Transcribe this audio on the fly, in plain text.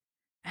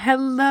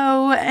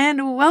Hello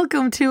and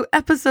welcome to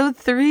episode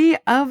 3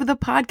 of the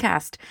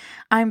podcast.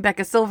 I'm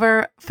Becca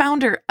Silver,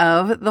 founder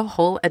of The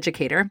Whole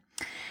Educator.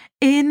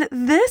 In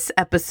this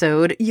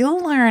episode,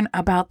 you'll learn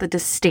about the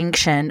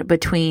distinction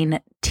between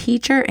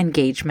teacher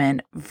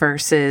engagement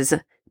versus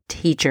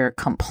teacher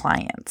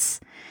compliance.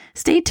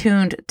 Stay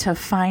tuned to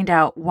find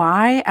out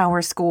why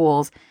our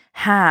schools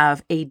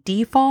have a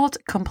default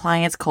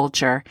compliance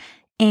culture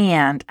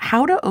and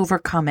how to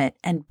overcome it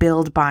and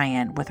build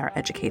buy-in with our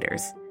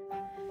educators.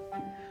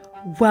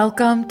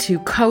 Welcome to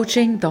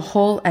Coaching the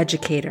Whole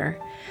Educator,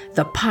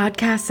 the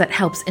podcast that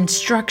helps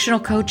instructional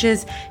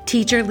coaches,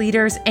 teacher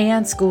leaders,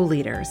 and school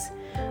leaders.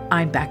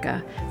 I'm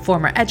Becca,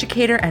 former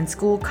educator and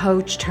school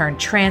coach turned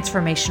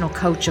transformational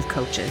coach of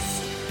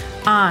coaches.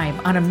 I'm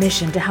on a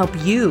mission to help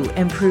you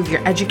improve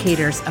your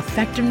educators'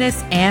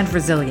 effectiveness and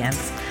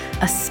resilience,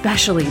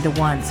 especially the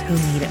ones who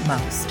need it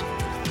most.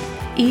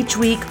 Each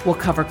week, we'll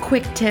cover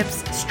quick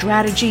tips,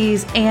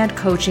 strategies, and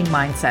coaching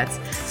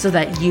mindsets so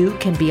that you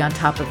can be on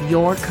top of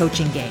your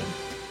coaching game.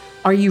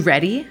 Are you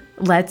ready?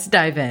 Let's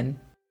dive in.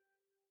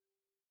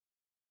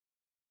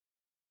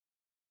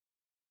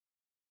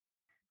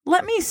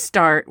 Let me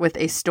start with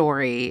a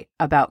story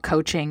about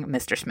coaching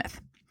Mr.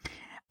 Smith.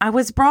 I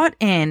was brought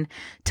in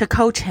to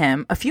coach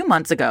him a few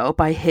months ago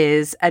by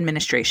his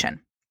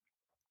administration.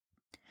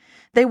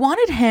 They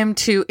wanted him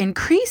to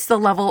increase the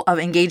level of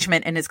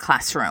engagement in his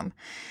classroom.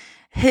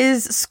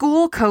 His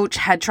school coach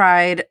had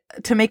tried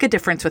to make a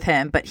difference with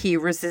him, but he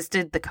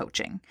resisted the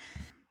coaching.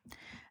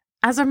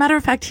 As a matter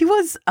of fact, he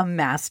was a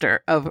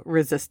master of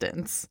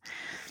resistance.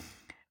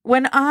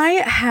 When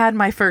I had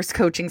my first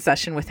coaching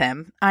session with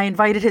him, I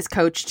invited his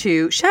coach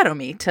to shadow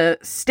me, to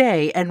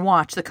stay and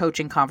watch the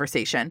coaching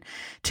conversation,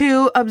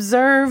 to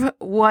observe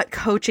what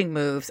coaching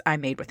moves I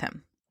made with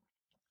him.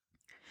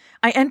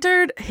 I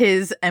entered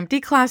his empty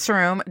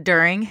classroom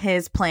during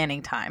his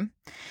planning time.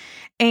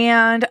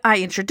 And I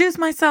introduced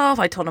myself.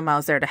 I told him I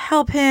was there to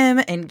help him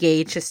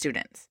engage his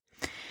students.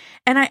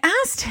 And I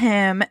asked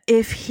him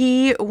if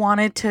he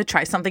wanted to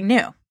try something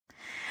new.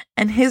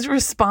 And his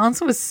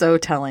response was so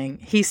telling.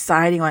 He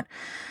sighed. He went,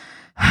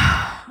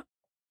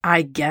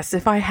 I guess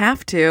if I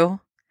have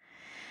to.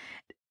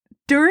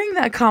 During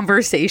that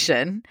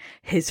conversation,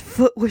 his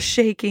foot was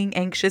shaking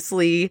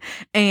anxiously,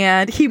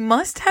 and he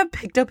must have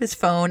picked up his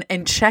phone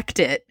and checked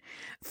it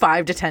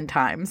 5 to 10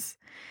 times.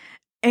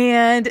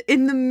 And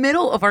in the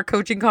middle of our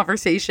coaching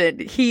conversation,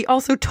 he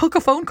also took a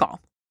phone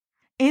call.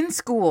 In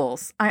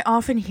schools, I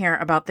often hear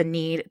about the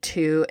need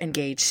to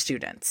engage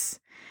students.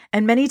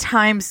 And many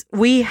times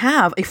we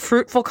have a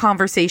fruitful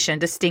conversation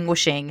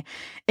distinguishing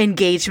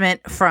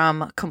engagement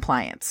from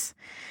compliance.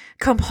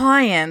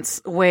 Compliance,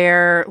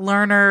 where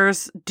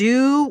learners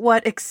do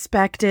what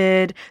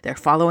expected, they're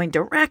following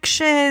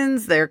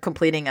directions, they're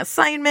completing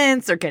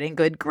assignments, they're getting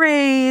good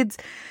grades,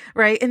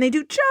 right? And they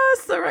do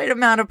just the right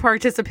amount of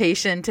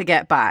participation to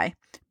get by,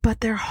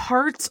 but their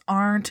hearts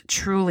aren't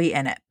truly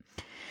in it.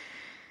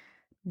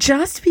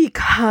 Just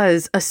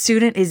because a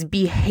student is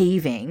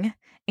behaving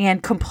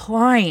and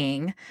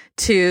complying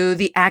to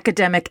the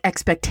academic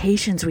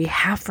expectations we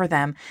have for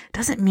them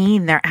doesn't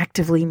mean they're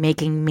actively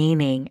making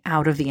meaning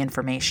out of the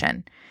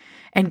information.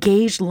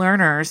 Engaged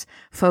learners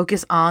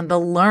focus on the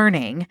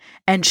learning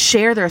and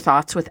share their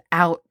thoughts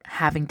without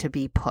having to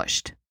be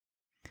pushed.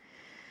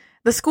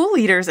 The school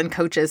leaders and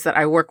coaches that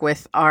I work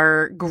with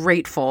are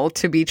grateful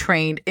to be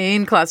trained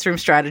in classroom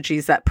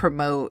strategies that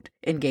promote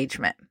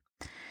engagement.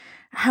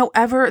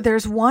 However,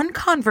 there's one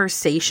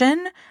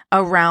conversation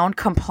around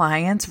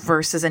compliance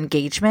versus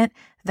engagement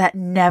that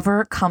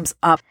never comes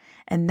up,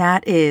 and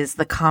that is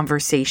the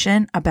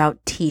conversation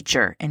about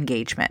teacher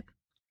engagement.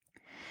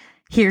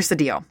 Here's the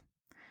deal.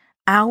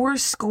 Our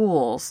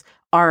schools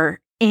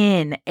are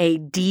in a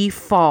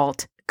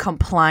default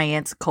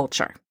compliance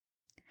culture.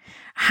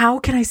 How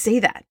can I say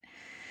that?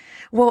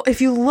 Well, if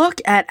you look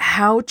at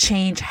how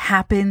change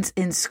happens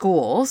in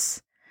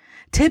schools,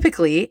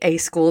 typically, a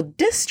school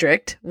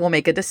district will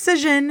make a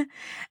decision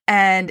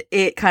and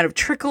it kind of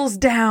trickles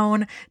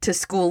down to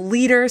school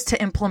leaders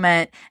to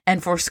implement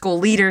and for school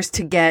leaders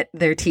to get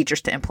their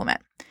teachers to implement.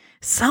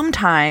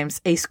 Sometimes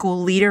a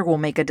school leader will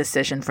make a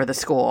decision for the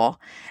school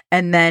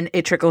and then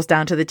it trickles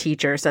down to the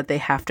teachers that they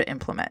have to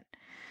implement.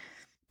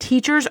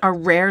 Teachers are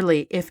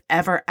rarely, if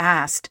ever,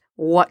 asked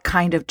what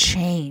kind of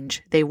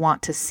change they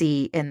want to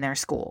see in their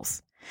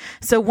schools.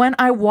 So when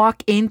I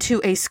walk into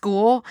a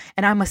school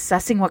and I'm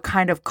assessing what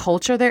kind of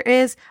culture there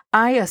is,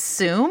 I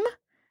assume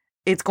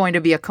it's going to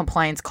be a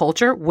compliance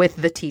culture with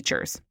the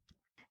teachers.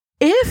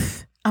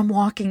 If I'm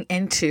walking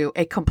into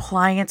a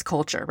compliance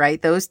culture, right?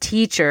 Those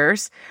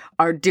teachers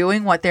are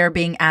doing what they're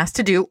being asked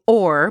to do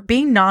or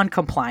being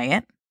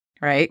non-compliant,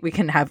 right? We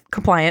can have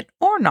compliant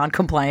or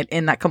non-compliant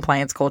in that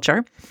compliance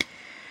culture.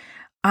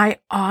 I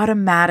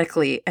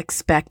automatically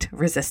expect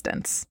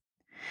resistance.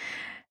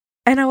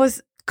 And I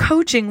was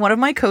coaching one of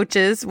my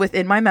coaches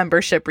within my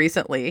membership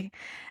recently,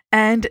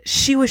 and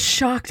she was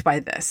shocked by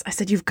this. I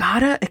said, you've got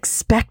to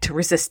expect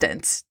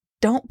resistance.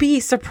 Don't be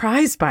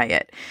surprised by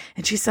it.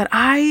 And she said,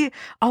 I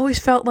always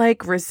felt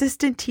like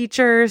resistant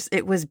teachers,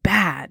 it was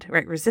bad,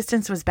 right?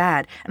 Resistance was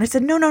bad. And I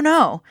said,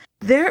 no.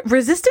 Their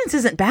resistance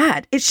isn't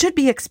bad. It should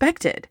be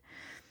expected.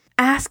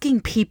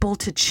 Asking people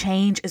to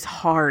change is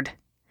hard.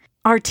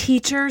 Our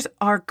teachers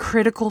are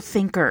critical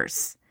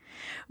thinkers.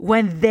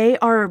 When they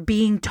are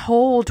being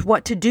told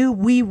what to do,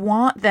 we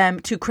want them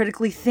to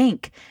critically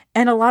think.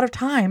 And a lot of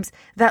times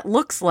that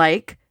looks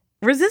like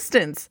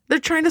resistance. They're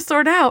trying to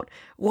sort out,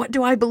 what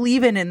do I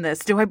believe in this?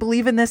 Do I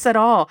believe in this at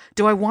all?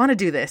 Do I want to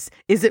do this?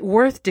 Is it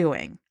worth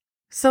doing?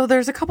 So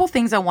there's a couple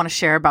things I want to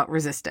share about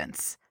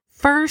resistance.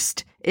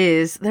 First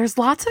is there's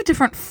lots of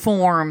different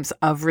forms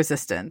of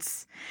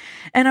resistance.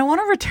 And I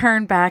want to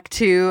return back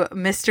to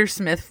Mr.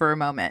 Smith for a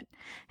moment.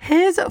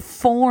 His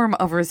form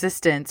of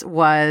resistance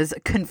was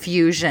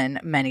confusion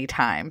many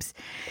times.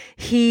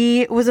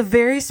 He was a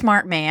very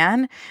smart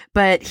man,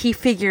 but he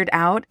figured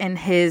out in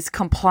his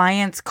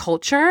compliance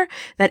culture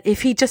that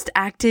if he just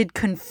acted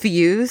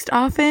confused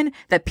often,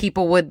 that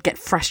people would get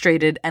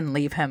frustrated and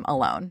leave him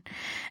alone.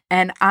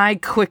 And I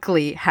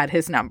quickly had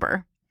his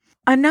number.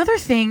 Another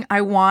thing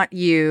I want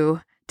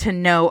you to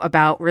know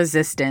about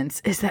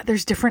resistance is that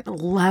there's different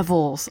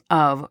levels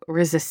of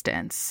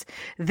resistance.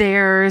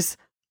 There's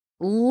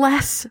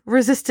less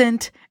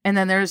resistant, and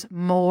then there's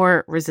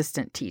more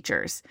resistant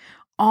teachers.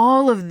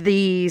 All of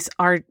these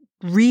are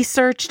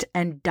researched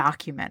and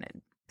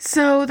documented.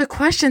 So the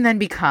question then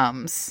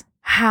becomes,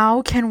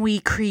 how can we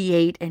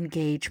create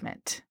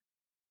engagement?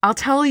 I'll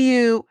tell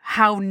you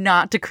how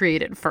not to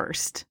create it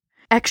first.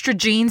 Extra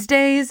jeans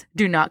days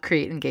do not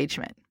create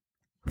engagement.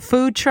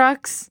 Food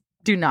trucks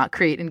do not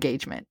create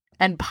engagement.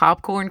 And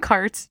popcorn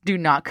carts do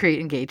not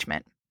create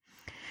engagement.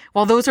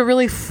 While those are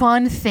really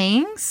fun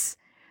things,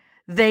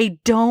 they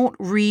don't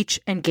reach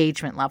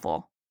engagement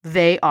level.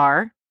 They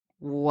are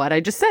what I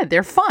just said.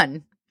 They're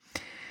fun.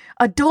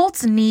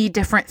 Adults need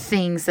different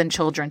things than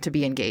children to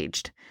be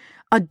engaged.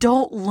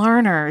 Adult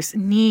learners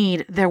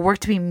need their work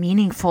to be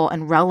meaningful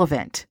and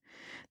relevant.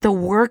 The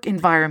work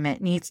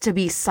environment needs to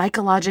be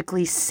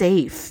psychologically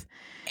safe.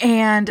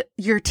 And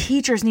your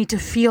teachers need to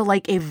feel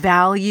like a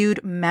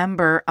valued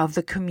member of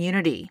the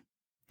community.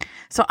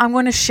 So I'm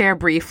going to share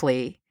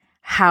briefly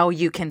how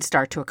you can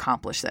start to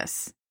accomplish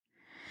this.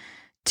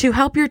 To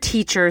help your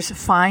teachers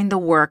find the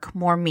work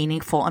more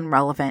meaningful and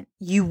relevant,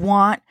 you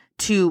want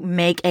to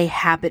make a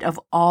habit of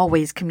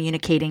always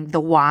communicating the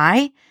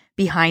why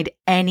behind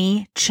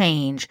any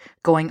change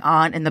going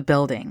on in the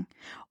building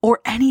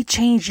or any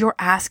change you're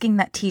asking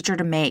that teacher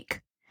to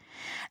make.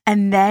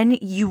 And then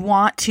you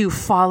want to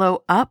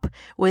follow up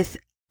with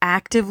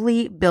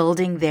actively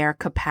building their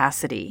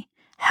capacity,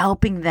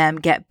 helping them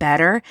get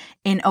better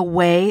in a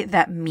way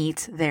that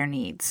meets their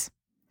needs.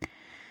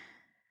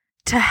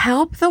 To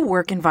help the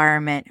work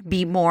environment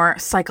be more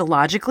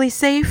psychologically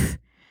safe,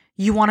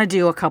 you want to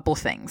do a couple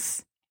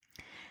things.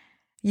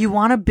 You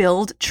want to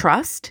build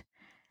trust,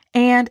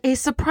 and a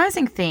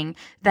surprising thing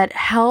that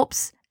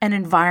helps an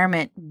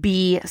environment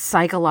be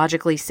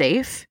psychologically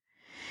safe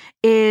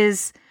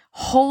is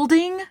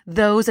holding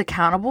those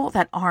accountable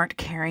that aren't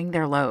carrying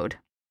their load.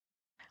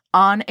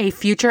 On a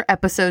future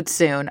episode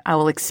soon, I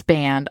will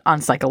expand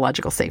on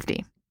psychological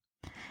safety.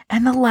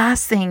 And the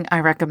last thing I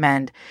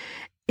recommend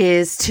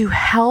is to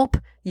help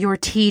your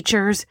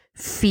teachers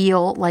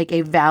feel like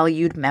a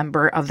valued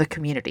member of the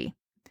community.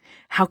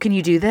 How can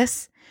you do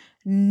this?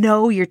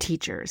 Know your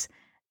teachers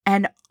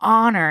and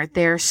honor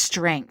their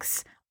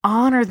strengths.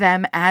 Honor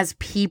them as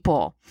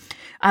people.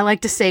 I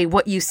like to say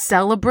what you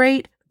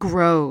celebrate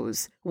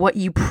grows. What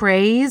you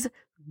praise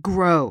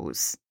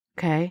grows.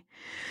 Okay?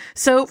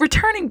 So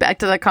returning back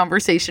to that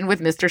conversation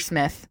with Mr.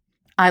 Smith,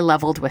 I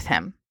leveled with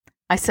him.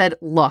 I said,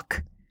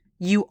 look,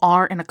 you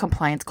are in a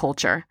compliance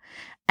culture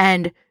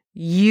and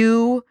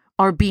you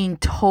are being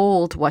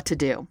told what to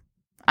do.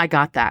 I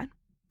got that.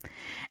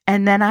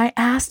 And then I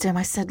asked him,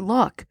 I said,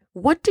 look,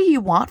 what do you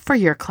want for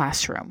your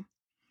classroom?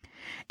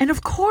 And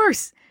of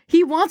course,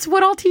 he wants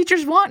what all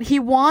teachers want. He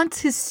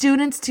wants his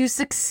students to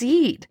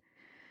succeed.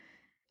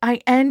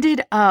 I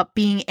ended up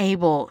being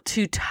able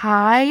to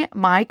tie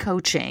my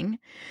coaching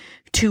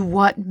to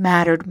what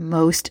mattered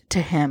most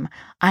to him.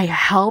 I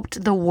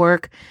helped the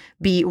work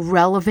be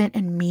relevant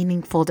and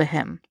meaningful to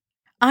him.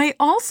 I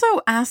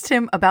also asked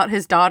him about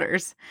his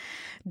daughters.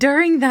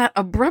 During that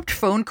abrupt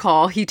phone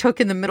call he took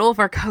in the middle of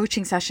our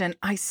coaching session,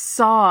 I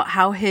saw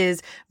how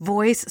his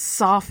voice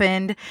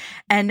softened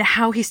and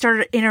how he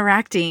started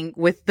interacting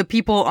with the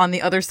people on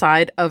the other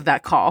side of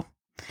that call.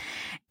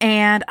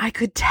 And I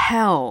could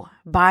tell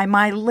by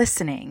my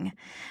listening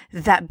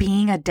that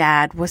being a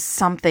dad was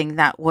something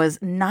that was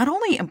not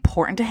only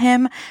important to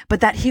him,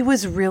 but that he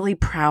was really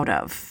proud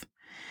of.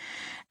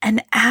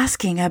 And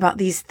asking about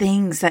these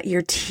things that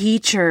your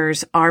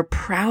teachers are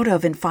proud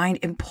of and find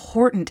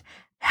important,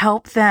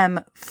 help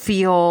them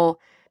feel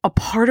a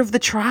part of the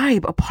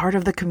tribe, a part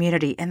of the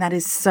community. And that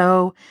is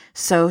so,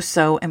 so,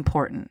 so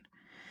important.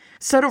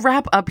 So to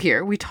wrap up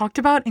here, we talked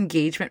about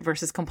engagement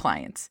versus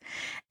compliance.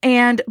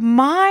 And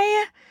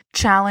my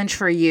challenge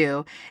for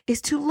you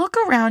is to look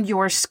around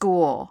your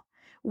school.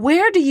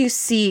 Where do you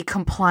see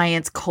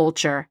compliance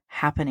culture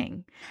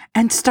happening?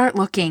 And start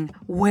looking,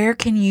 where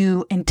can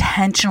you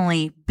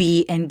intentionally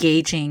be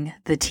engaging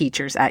the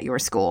teachers at your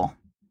school?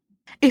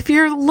 If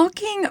you're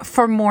looking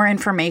for more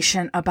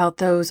information about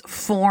those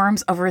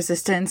forms of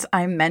resistance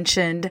I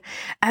mentioned,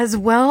 as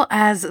well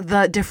as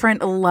the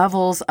different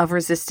levels of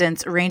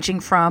resistance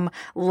ranging from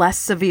less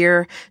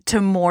severe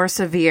to more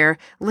severe,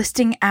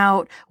 listing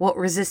out what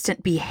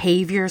resistant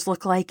behaviors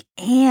look like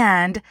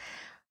and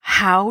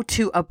how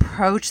to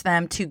approach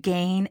them to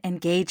gain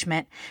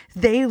engagement,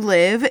 they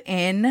live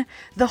in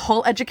the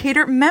Whole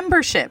Educator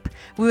membership.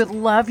 We would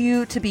love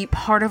you to be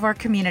part of our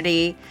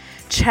community.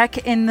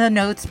 Check in the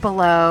notes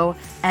below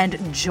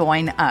and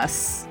join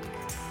us.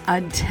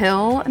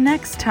 Until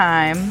next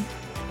time,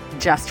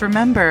 just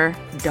remember,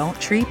 don't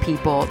treat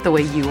people the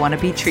way you want to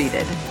be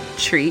treated.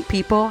 Treat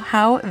people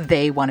how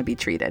they want to be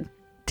treated.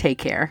 Take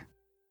care.